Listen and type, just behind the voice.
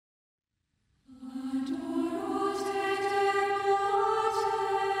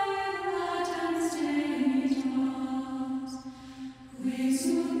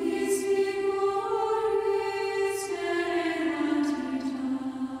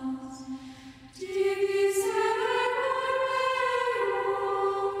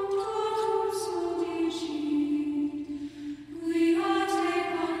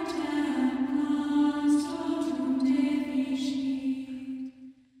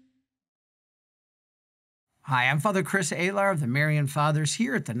Hi, I'm Father Chris Alar of the Marian Fathers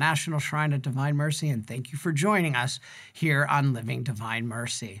here at the National Shrine of Divine Mercy, and thank you for joining us here on Living Divine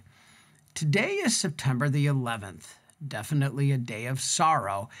Mercy. Today is September the 11th, definitely a day of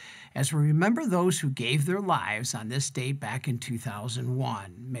sorrow, as we remember those who gave their lives on this date back in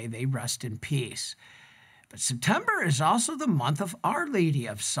 2001. May they rest in peace. But September is also the month of Our Lady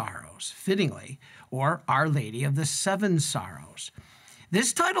of Sorrows, fittingly, or Our Lady of the Seven Sorrows.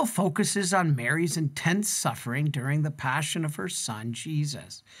 This title focuses on Mary's intense suffering during the passion of her son,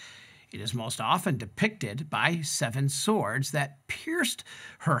 Jesus. It is most often depicted by 7 swords that pierced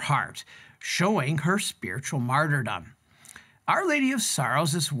her heart, showing her spiritual martyrdom. Our Lady of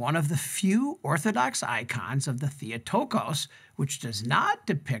Sorrows is one of the few Orthodox icons of the Theotokos, which does not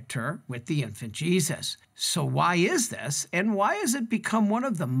depict her with the infant Jesus. So why is this, and why has it become one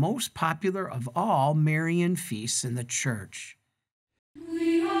of the most popular of all Marian feasts in the Church?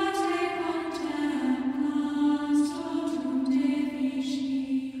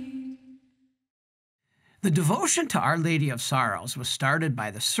 The devotion to Our Lady of Sorrows was started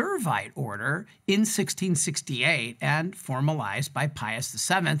by the Servite order in 1668 and formalized by Pius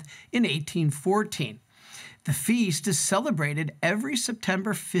VII in 1814. The feast is celebrated every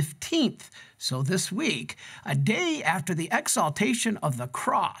September 15th, so this week, a day after the exaltation of the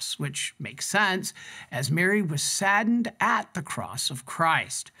cross, which makes sense as Mary was saddened at the cross of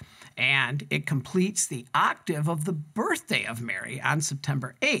Christ. And it completes the octave of the birthday of Mary on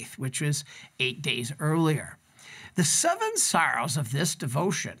September 8th, which was 8 days earlier. The 7 sorrows of this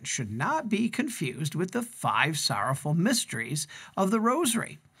devotion should not be confused with the 5 sorrowful mysteries of the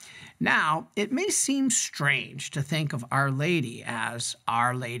Rosary. Now, it may seem strange to think of Our Lady as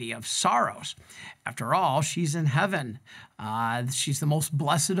Our Lady of Sorrows. After all, she's in heaven. She's the most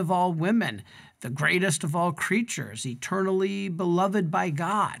blessed of all women, the greatest of all creatures, eternally beloved by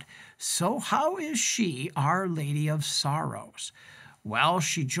God. So how is she Our Lady of Sorrows? Well,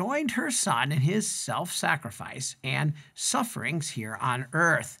 she joined her son in his self-sacrifice and sufferings here on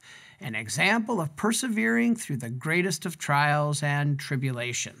earth, an example of persevering through the greatest of trials and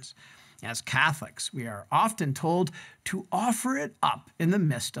tribulations. As Catholics, we are often told to offer it up in the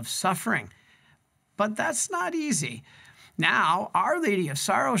midst of suffering. But that's not easy. Now, Our Lady of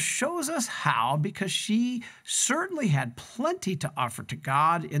Sorrows shows us how, because she certainly had plenty to offer to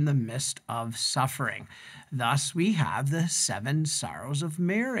God in the midst of suffering. Thus, we have the 7 sorrows of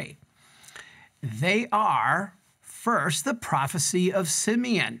Mary. They are, first, the prophecy of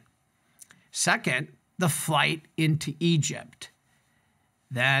Simeon. Second, the flight into Egypt.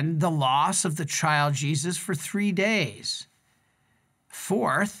 Then the loss of the child Jesus for 3 days.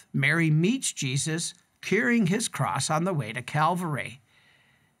 Fourth, Mary meets Jesus carrying his cross on the way to Calvary.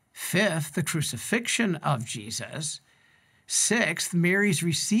 Fifth, the crucifixion of Jesus. Sixth, Mary's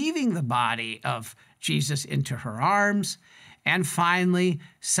receiving the body of Jesus into her arms. And finally,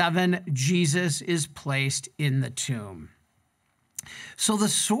 7, Jesus is placed in the tomb. So the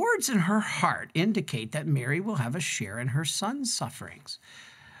swords in her heart indicate that Mary will have a share in her son's sufferings.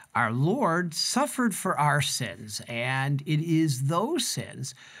 Our Lord suffered for our sins, and it is those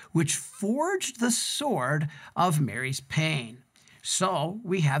sins which forged the sword of Mary's pain. So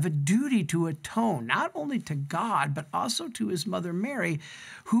we have a duty to atone not only to God, but also to his mother Mary,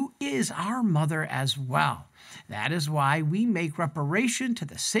 who is our mother as well. That is why we make reparation to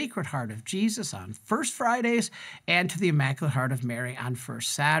the Sacred Heart of Jesus on First Fridays and to the Immaculate Heart of Mary on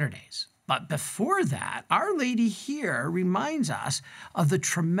First Saturdays. But before that, Our Lady here reminds us of the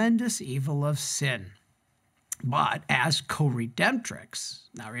tremendous evil of sin. But as co-redemptrix,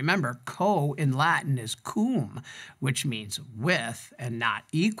 now remember, co in Latin is cum, which means with and not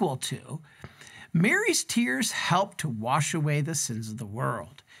equal to, Mary's tears help to wash away the sins of the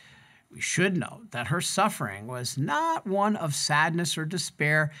world. We should note that her suffering was not one of sadness or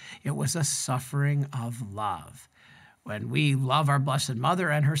despair, it was a suffering of love. When we love our Blessed Mother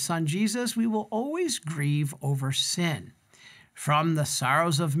and her Son Jesus, we will always grieve over sin. From the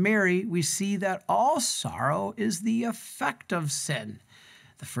sorrows of Mary, we see that all sorrow is the effect of sin.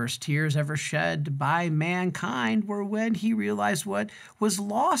 The first tears ever shed by mankind were when he realized what was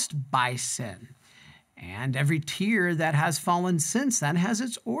lost by sin. And every tear that has fallen since then has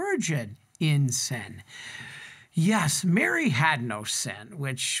its origin in sin. Yes, Mary had no sin,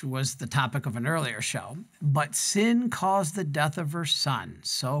 which was the topic of an earlier show, but sin caused the death of her son,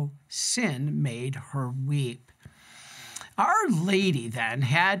 so sin made her weep. Our Lady, then,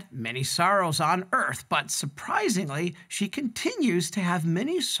 had many sorrows on earth, but surprisingly, she continues to have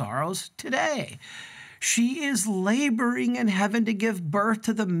many sorrows today. She is laboring in heaven to give birth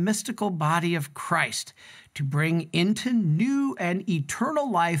to the mystical body of Christ, to bring into new and eternal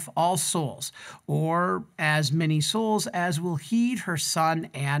life all souls, or as many souls as will heed her Son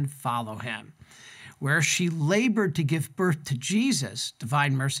and follow him. Where she labored to give birth to Jesus,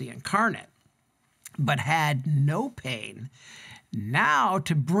 divine mercy incarnate, but had no pain, now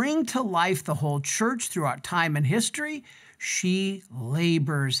to bring to life the whole church throughout time and history, she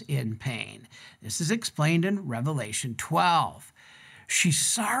labors in pain. This is explained in Revelation 12. She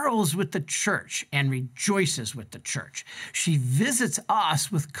sorrows with the church and rejoices with the church. She visits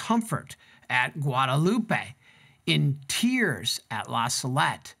us with comfort at Guadalupe, in tears at La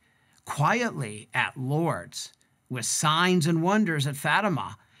Salette, quietly at Lourdes, with signs and wonders at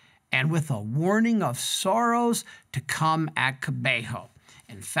Fatima, and with a warning of sorrows to come at Kibeho.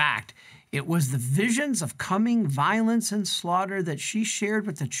 In fact, it was the visions of coming violence and slaughter that she shared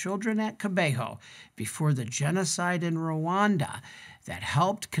with the children at Kibeho before the genocide in Rwanda that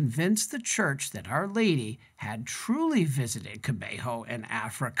helped convince the church that Our Lady had truly visited Kibeho in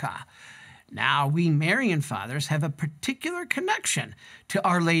Africa. Now, we Marian Fathers have a particular connection to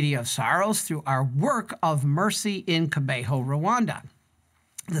Our Lady of Sorrows through our work of mercy in Kibeho, Rwanda,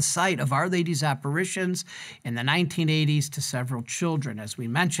 the site of Our Lady's apparitions in the 1980s to several children, as we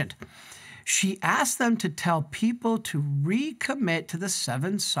mentioned. She asked them to tell people to recommit to the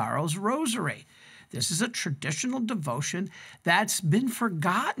Seven Sorrows Rosary. This is a traditional devotion that's been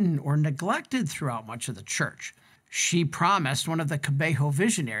forgotten or neglected throughout much of the church. She promised one of the Kibeho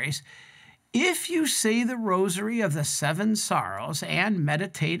visionaries, if you say the Rosary of the Seven Sorrows and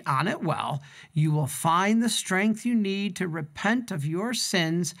meditate on it well, you will find the strength you need to repent of your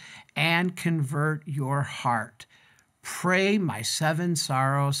sins and convert your heart. Pray my seven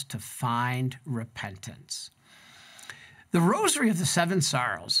sorrows to find repentance. The Rosary of the Seven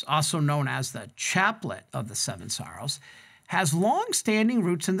Sorrows, also known as the Chaplet of the Seven Sorrows, has long-standing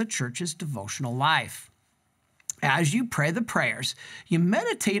roots in the Church's devotional life. As you pray the prayers, you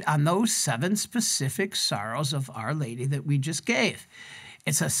meditate on those seven specific sorrows of Our Lady that we just gave.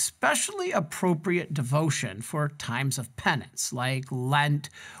 It's a specially appropriate devotion for times of penance, like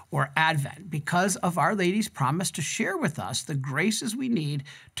Lent or Advent, because of Our Lady's promise to share with us the graces we need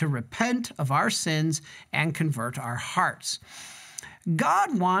to repent of our sins and convert our hearts.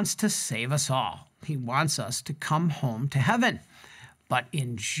 God wants to save us all. He wants us to come home to heaven. But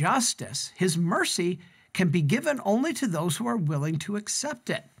in justice, His mercy can be given only to those who are willing to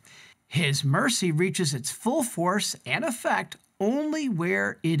accept it. His mercy reaches its full force and effect only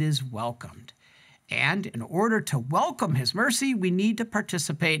where it is welcomed. And in order to welcome His mercy, we need to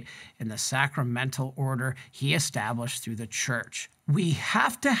participate in the sacramental order He established through the Church. We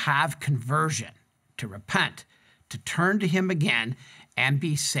have to have conversion, to repent, to turn to Him again and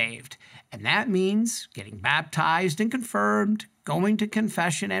be saved. And that means getting baptized and confirmed, going to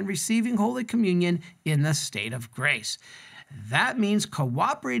confession, and receiving Holy Communion in the state of grace. That means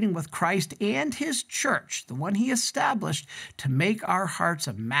cooperating with Christ and His church, the one He established, to make our hearts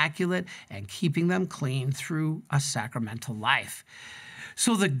immaculate and keeping them clean through a sacramental life.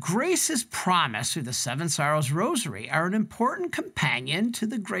 So the graces promised through the Seven Sorrows Rosary are an important companion to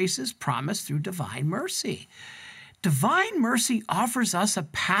the graces promised through divine mercy. Divine mercy offers us a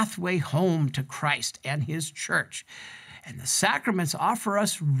pathway home to Christ and His church. And the sacraments offer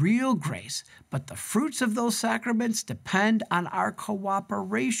us real grace, but the fruits of those sacraments depend on our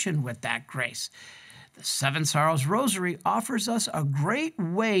cooperation with that grace. The Seven Sorrows Rosary offers us a great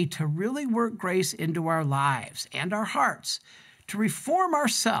way to really work grace into our lives and our hearts, to reform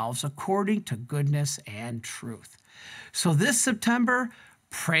ourselves according to goodness and truth. So this September,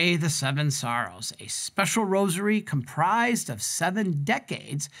 pray the Seven Sorrows, a special rosary comprised of 7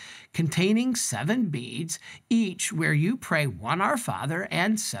 decades containing 7 beads, each where you pray 1 Our Father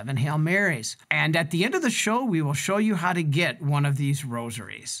and 7 Hail Marys. And at the end of the show, we will show you how to get one of these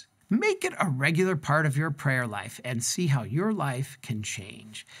rosaries. Make it a regular part of your prayer life and see how your life can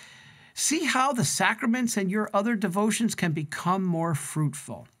change. See how the sacraments and your other devotions can become more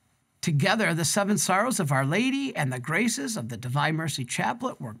fruitful. Together, the 7 sorrows of Our Lady and the graces of the Divine Mercy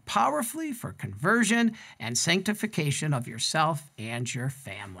Chaplet work powerfully for conversion and sanctification of yourself and your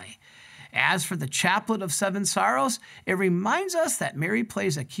family. As for the Chaplet of 7 Sorrows, it reminds us that Mary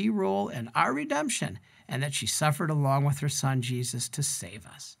plays a key role in our redemption and that she suffered along with her Son Jesus to save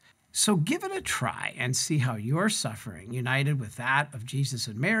us. So give it a try and see how your suffering, united with that of Jesus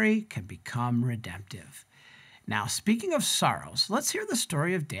and Mary, can become redemptive. Now, speaking of sorrows, let's hear the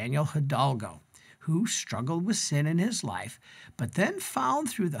story of Daniel Hidalgo, who struggled with sin in his life, but then found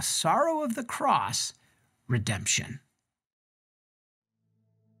through the sorrow of the cross, redemption.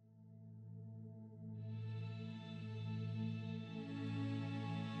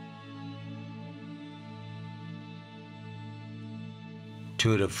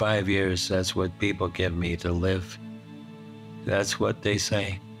 2 to 5 years, that's what people give me to live. That's what they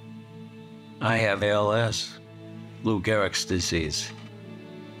say. I have ALS, Lou Gehrig's disease.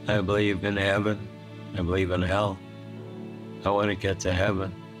 I believe in heaven. I believe in hell. I want to get to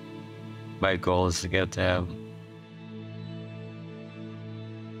heaven. My goal is to get to heaven.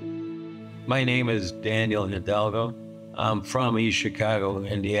 My name is Daniel Hidalgo. I'm from East Chicago,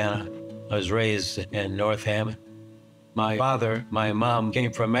 Indiana. I was raised in North Hammond. My father, my mom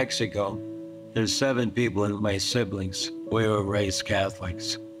came from Mexico. There's 7 people in my siblings. We were raised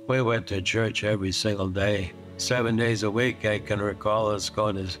Catholics. We went to church every single day. 7 days a week, I can recall us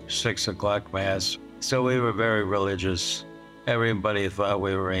going to 6 o'clock mass. So we were very religious. Everybody thought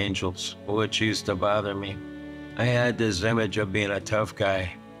we were angels, which used to bother me. I had this image of being a tough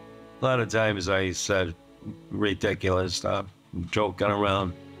guy. A lot of times I said ridiculous stuff, joking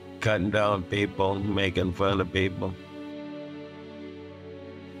around, cutting down people, making fun of people.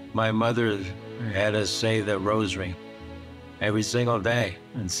 My mother had us say the rosary every single day,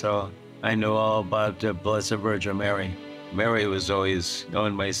 and so I knew all about the Blessed Virgin Mary. Mary was always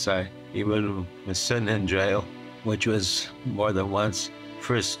on my side, even when sitting in jail, which was more than once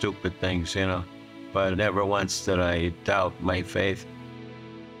for stupid things, but never once did I doubt my faith.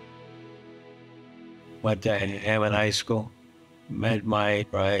 Went to Hammond High School, met my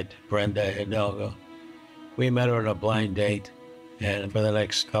bride, Brenda Hidalgo. We met her on a blind date, and for the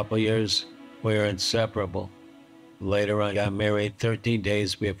next couple of years, we were inseparable. Later on, I got married 13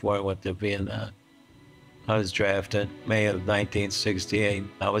 days before I went to Vietnam. I was drafted May of 1968.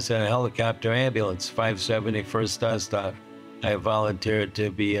 I was in a helicopter ambulance, 571st Dust-Off. I volunteered to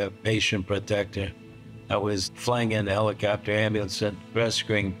be a patient protector. I was flying in the helicopter ambulance and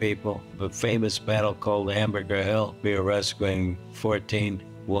rescuing people. A famous battle called Hamburger Hill. We were rescuing 14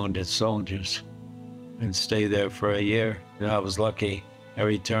 wounded soldiers and stayed there for a year. And I was lucky. I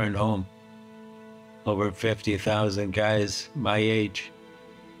returned home. Over 50,000 guys my age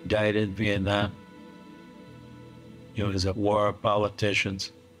died in Vietnam. It was a war of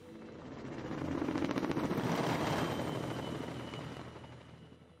politicians.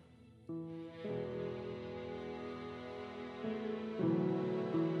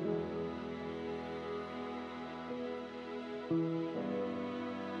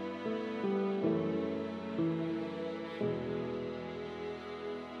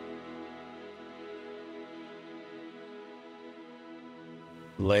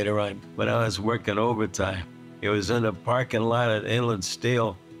 Later on, when I was working overtime, it was in the parking lot at Inland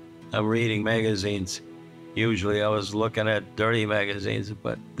Steel. I'm reading magazines. Usually I was looking at dirty magazines,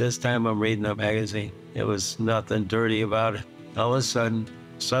 but this time I'm reading a magazine. It was nothing dirty about it. All of a sudden,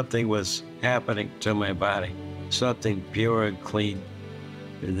 something was happening to my body, something pure and clean.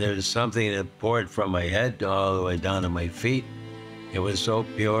 There's something that poured from my head all the way down to my feet. It was so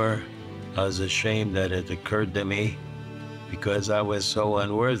pure, I was ashamed that it occurred to me because I was so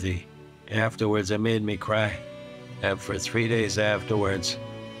unworthy. Afterwards, it made me cry. And for 3 days afterwards,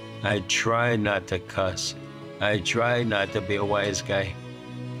 I tried not to cuss. I tried not to be a wise guy.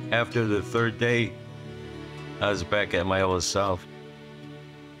 After the 3rd day, I was back at my old self,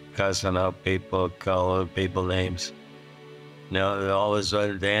 cussing out people, calling people names. Now, all of a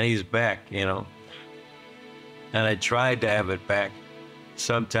sudden, Danny's back, And I tried to have it back.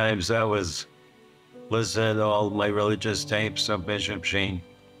 Sometimes I was listening to all my religious tapes of Bishop Sheen.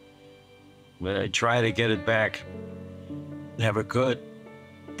 But I tried to get it back. Never could.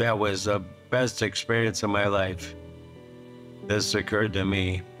 That was the best experience of my life. This occurred to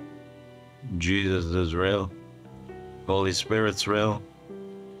me. Jesus is real. Holy Spirit's real.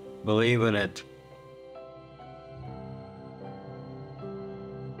 Believe in it.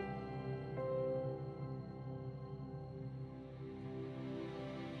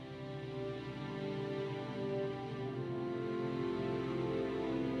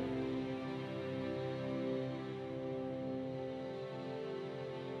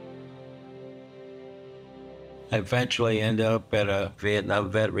 I eventually ended up at a Vietnam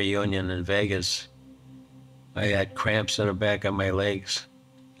vet reunion in Vegas. I had cramps in the back of my legs.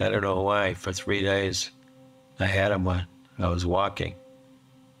 I don't know why. For 3 days, I had them when I was walking,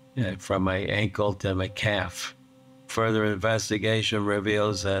 from my ankle to my calf. Further investigation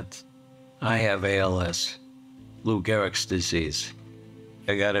reveals that I have ALS, Lou Gehrig's disease.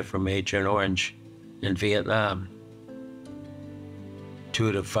 I got it from Agent Orange in Vietnam.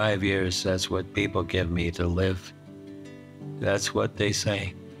 2 to 5 years, that's what people give me to live. That's what they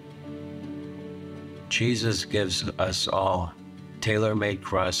say. Jesus gives us all tailor-made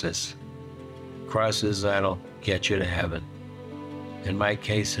crosses. Crosses that'll get you to heaven. In my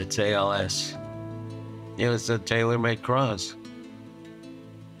case, it's ALS. It's a tailor-made cross.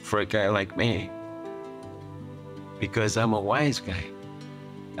 for a guy like me, because I'm a wise guy.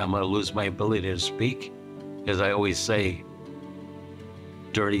 I'm going to lose my ability to speak, as I always say,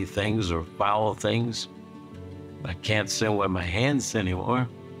 dirty things or foul things. I can't sin with my hands anymore.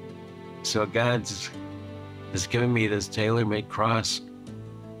 So God's has given me this tailor-made cross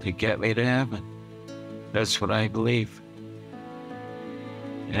to get me to heaven. That's what I believe.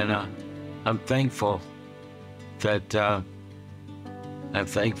 And I'm thankful that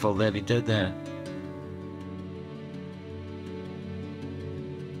he did that.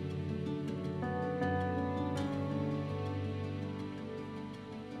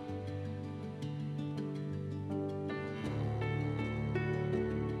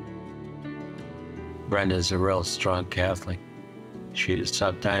 Brenda's a real strong Catholic. She's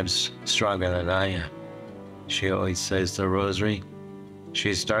sometimes stronger than I am. She always says the rosary.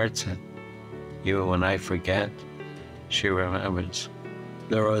 She starts it. Even when I forget, she remembers.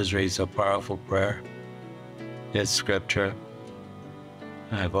 The rosary is a powerful prayer. It's scripture.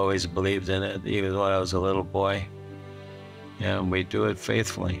 I've always believed in it, even when I was a little boy. And we do it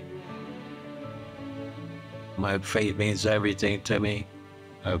faithfully. My faith means everything to me.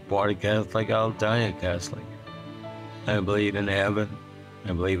 I'm born a Catholic, I'll die a Catholic. I believe in heaven.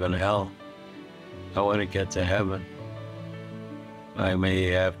 I believe in hell. I want to get to heaven. I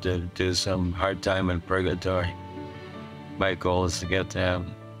may have to do some hard time in purgatory. My goal is to get to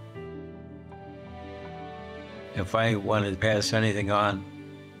heaven. If I want to pass anything on,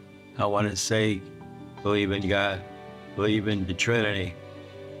 I want to say, believe in God, believe in the Trinity,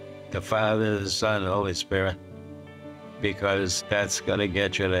 the Father, the Son, the Holy Spirit, because that's going to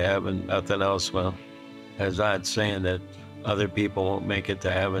get you to heaven. Nothing else will. I'm not saying that other people won't make it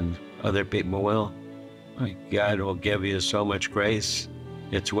to heaven. Other people will. God will give you so much grace.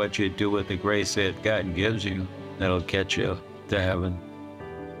 It's what you do with the grace that God gives you that'll get you to heaven.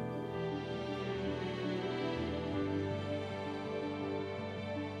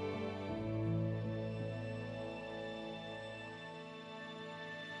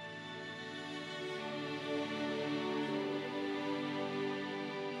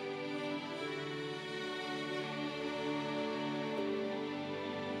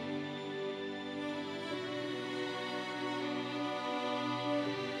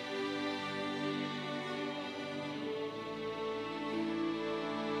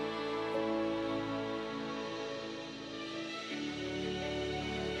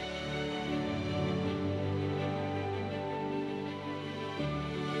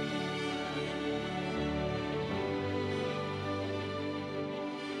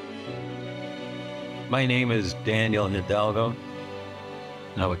 My name is Daniel Hidalgo.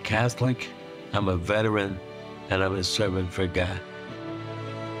 I'm a Catholic, I'm a veteran, and I'm a servant for God.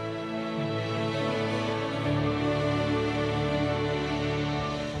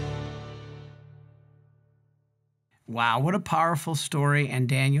 Wow, what a powerful story. And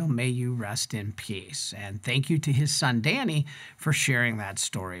Daniel, may you rest in peace. And thank you to his son, Danny, for sharing that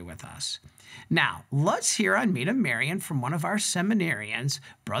story with us. Now, let's hear on Meet a Marian from one of our seminarians,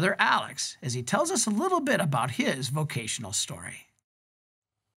 Brother Alex, as he tells us a little bit about his vocational story.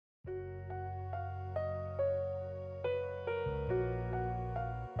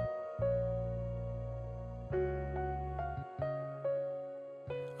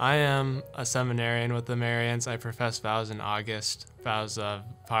 I am a seminarian with the Marians. I profess vows in August, vows of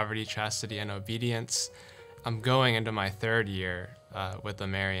poverty, chastity, and obedience. I'm going into my third year with the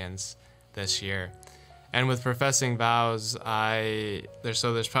Marians this year. And with professing vows,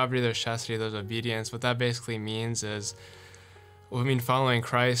 there's poverty, there's chastity, there's obedience. What that basically means is, following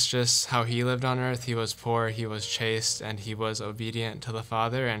Christ, just how he lived on earth. He was poor, he was chaste, and he was obedient to the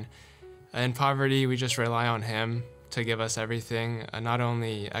Father. And in poverty, we just rely on him to give us everything, not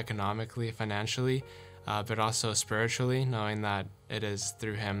only economically, financially, but also spiritually, knowing that it is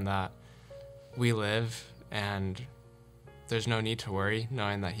through him that we live, and there's no need to worry,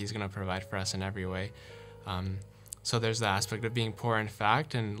 knowing that he's going to provide for us in every way. So there's the aspect of being poor in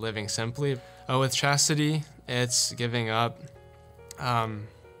fact and living simply. With chastity, it's giving up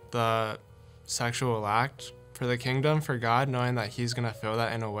the sexual act for the kingdom, for God, knowing that he's going to fill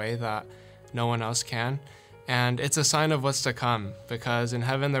that in a way that no one else can. And it's a sign of what's to come, because in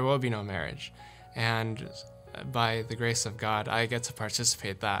heaven there will be no marriage. And by the grace of God, I get to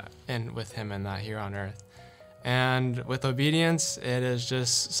participate with him in that here on earth. And with obedience, it is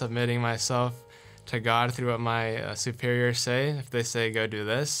just submitting myself to God through what my superiors say. If they say, go do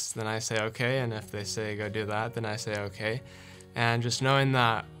this, then I say, okay. And if they say, go do that, then I say, okay. And just knowing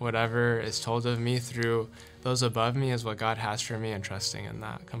that whatever is told of me through those above me is what God has for me, and trusting in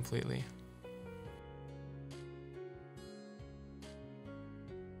that completely.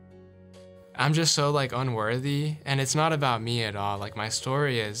 I'm just so like unworthy, and it's not about me at all. Like my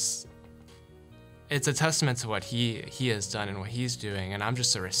story is, it's a testament to what he has done and what he's doing, and I'm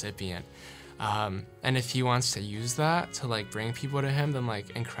just a recipient. And if he wants to use that to like bring people to him, then like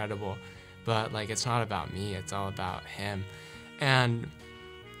incredible. But like it's not about me, it's all about him.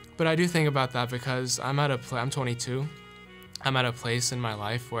 But I do think about that because I'm 22. I'm at a place in my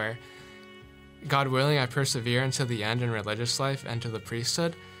life where, God willing, I persevere until the end in religious life and to the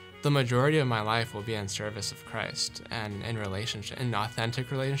priesthood. The majority of my life will be in service of Christ and in relationship, in authentic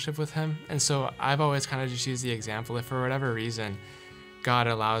relationship with him. And so I've always kind of just used the example, if for whatever reason God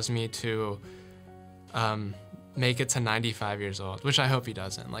allows me to make it to 95 years old, which I hope he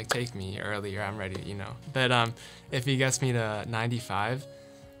doesn't, like take me earlier, I'm ready, you know. But if he gets me to 95,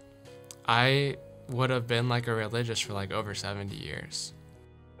 I would have been like a religious for like over 70 years.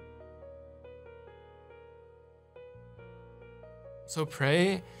 So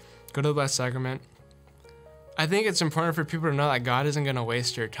pray, go to the Blessed Sacrament. I think it's important for people to know that God isn't going to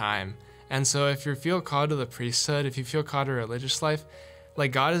waste your time. And so if you feel called to the priesthood, if you feel called to religious life,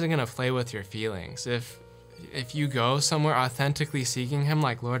 like God isn't going to play with your feelings. If you go somewhere authentically seeking him,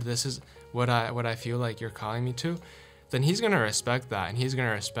 like, Lord, this is what I feel like you're calling me to, then he's going to respect that, and he's going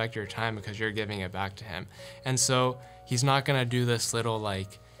to respect your time because you're giving it back to him. And so he's not going to do this little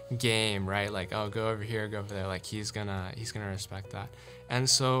like game, right? Like, oh, go over here, go over there. Like he's gonna respect that. And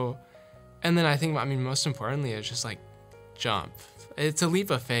then I think, I mean, most importantly, it's just like jump. It's a leap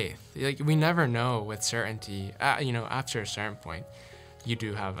of faith. Like we never know with certainty. You know, after a certain point, you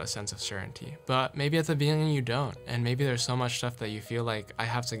do have a sense of certainty. But maybe at the beginning you don't, and maybe there's so much stuff that you feel like I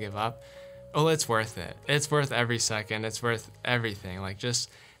have to give up. Oh, it's worth it. It's worth every second. It's worth everything. Like just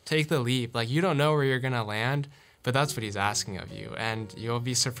take the leap. Like you don't know where you're gonna land, but that's what he's asking of you. And you'll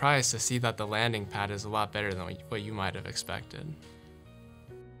be surprised to see that the landing pad is a lot better than what you might have expected.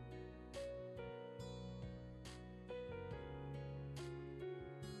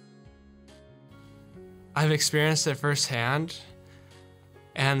 I've experienced it firsthand,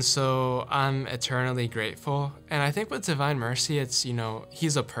 and so I'm eternally grateful. And I think with Divine Mercy, it's, you know,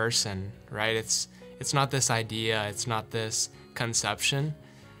 he's a person, right? It's not this idea, it's not this conception.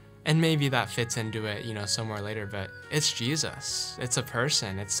 And maybe that fits into it, you know, somewhere later, but it's Jesus. It's a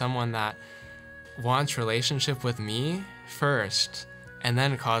person. It's someone that wants relationship with me first and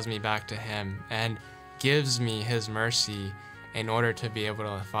then calls me back to him and gives me his mercy in order to be able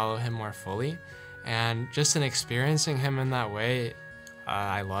to follow him more fully. And just in experiencing him in that way,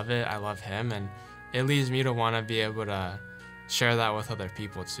 I love it. I love him. And it leads me to want to be able to share that with other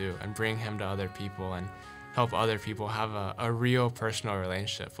people too, and bring him to other people and help other people have a real personal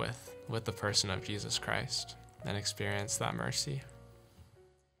relationship with the person of Jesus Christ and experience that mercy.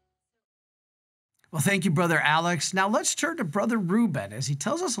 Well, thank you, Brother Alex. Now let's turn to Brother Ruben as he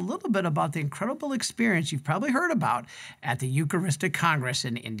tells us a little bit about the incredible experience you've probably heard about at the Eucharistic Congress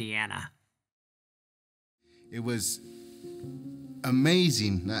in Indiana. It was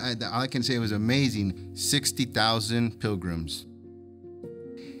amazing. All I can say, it was amazing. 60,000 pilgrims.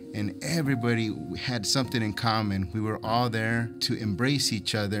 And everybody had something in common. We were all there to embrace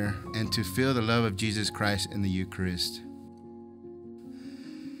each other and to feel the love of Jesus Christ in the Eucharist.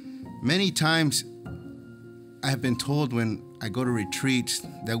 Many times I have been told when I go to retreats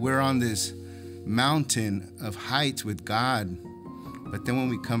that we're on this mountain of heights with God, but then when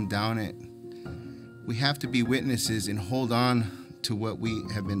we come down it, we have to be witnesses and hold on to what we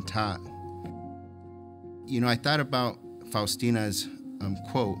have been taught. You know, I thought about Faustina's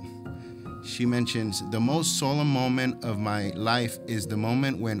quote. She mentions, "The most solemn moment of my life is the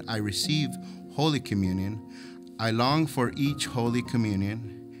moment when I receive Holy Communion. I long for each Holy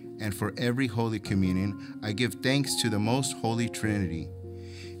Communion, and for every Holy Communion I give thanks to the Most Holy Trinity.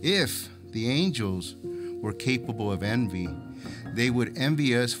 If the angels were capable of envy, they would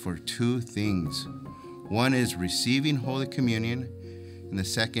envy us for two things. One is receiving Holy Communion, and the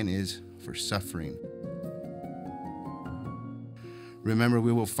second is for suffering." Remember,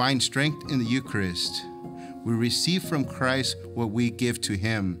 we will find strength in the Eucharist. We receive from Christ what we give to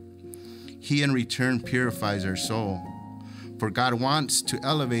him. He in return purifies our soul. For God wants to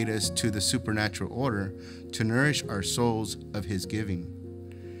elevate us to the supernatural order, to nourish our souls of his giving.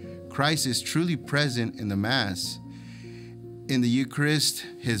 Christ is truly present in the Mass. In the Eucharist,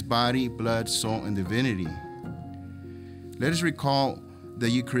 his body, blood, soul, and divinity. Let us recall the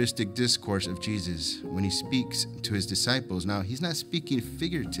Eucharistic discourse of Jesus when he speaks to his disciples. Now, he's not speaking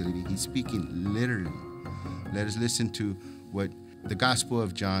figuratively, he's speaking literally. Let us listen to what the Gospel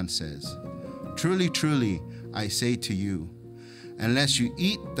of John says. "Truly, truly, I say to you, unless you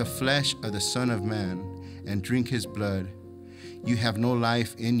eat the flesh of the Son of Man and drink his blood, you have no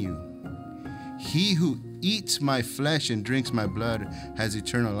life in you. He who eats my flesh and drinks my blood has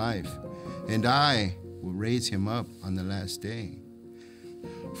eternal life, and I will raise him up on the last day.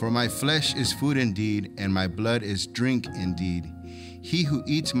 For my flesh is food indeed, and my blood is drink indeed. He who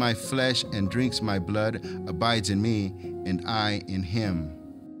eats my flesh and drinks my blood abides in me, and I in him.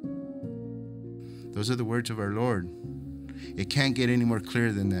 Those are the words of our Lord. It can't get any more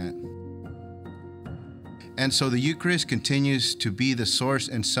clear than that. And so the Eucharist continues to be the source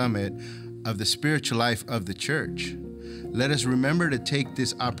and summit of the spiritual life of the church. Let us remember to take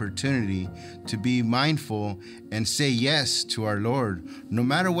this opportunity to be mindful and say yes to our Lord, no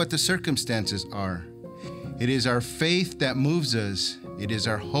matter what the circumstances are. It is our faith that moves us. It is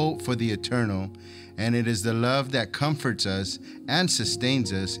our hope for the eternal, and it is the love that comforts us and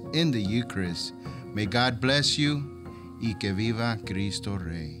sustains us in the Eucharist. May God bless you, y que viva Cristo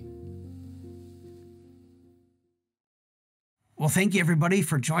Rey. Well, thank you, everybody,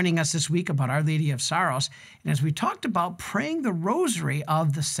 for joining us this week about Our Lady of Sorrows. And as we talked about, praying the Rosary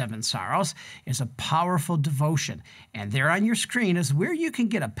of the Seven Sorrows is a powerful devotion. And there on your screen is where you can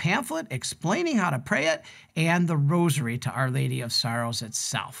get a pamphlet explaining how to pray it and the Rosary to Our Lady of Sorrows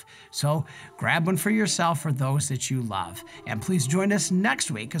itself. So grab one for yourself or those that you love. And please join us next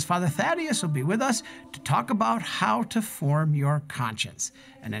week, as Father Thaddeus will be with us to talk about how to form your conscience.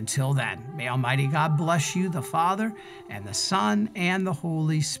 And until then, may Almighty God bless you, the Father, and the Son, and the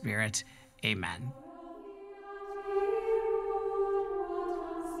Holy Spirit. Amen.